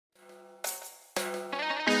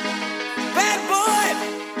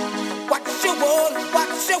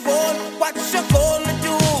want? What you gonna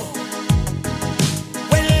do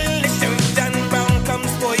when the Sheridan Brown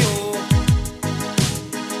comes for you?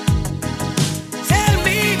 Tell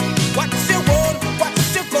me what you want, what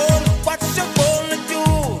you gonna do?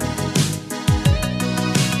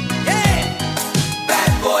 Yeah,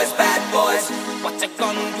 bad boys, what you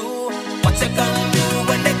gonna do? What you gonna do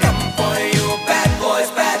when they come for you? Bad boys,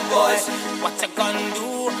 what you gonna do?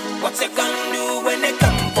 What you gonna do when they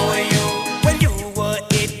come for you? When you were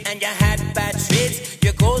 8 and you had bad traits,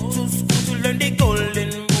 you go to school to learn the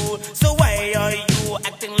golden rule. So why are you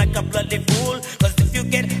acting like a bloody fool? Cause if you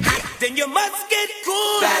get hot, then you must get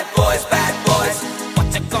cool. Bad boys,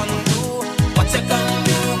 what you gonna do? What you gonna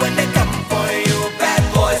do when they come for you? Bad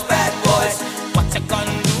boys, what you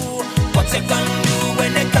gonna do? What you gonna do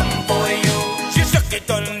when they come for you? You chuck it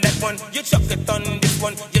on that one, you chuck it on this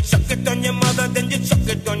one, you chuck it on your mother, then you chuck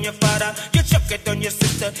it on your father, you chuck it on your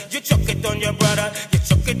sister, you chuck it on your brother, you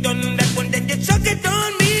chuck it on that one, then you chuck it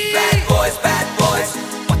on me. Bad boys,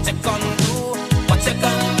 what you gonna do? What you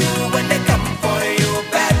gonna do when they come for you?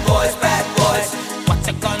 Bad boys, what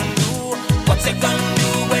you gonna do? What you gonna do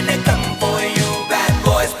when they come for you? Bad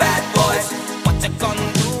boys, what you gonna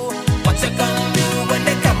do? What you gonna do when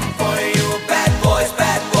they come for you? Bad boys,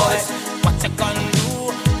 what you gonna do?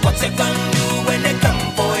 What you gonna do when they come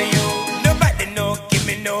for you? Nobody no give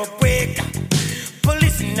me no break.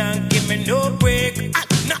 Police not give me no break.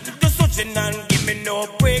 Not the soldier not give me no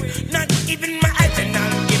break. Not even my agent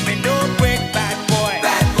not give me no break. Bad boys,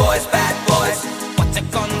 what you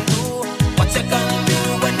gonna do? What you gonna do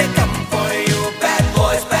when they come for you? Bad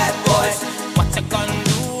boys, what you gonna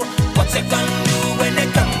do? What you gonna do when they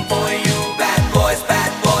come for you? Bad boys,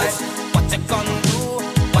 what you gonna do?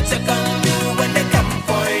 What you gonna do when they come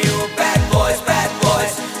for you? Bad boys,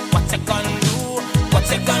 what you gonna do? What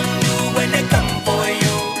you gonna do when they come for you?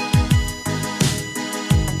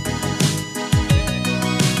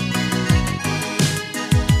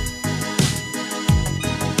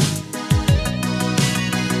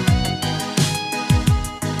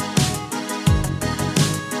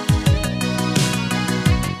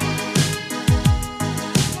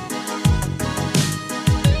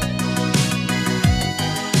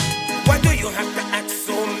 Why do you have to act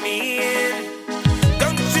so mean?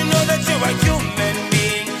 Don't you know that you're a human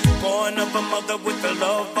being, born of a mother with the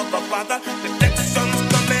love of a father?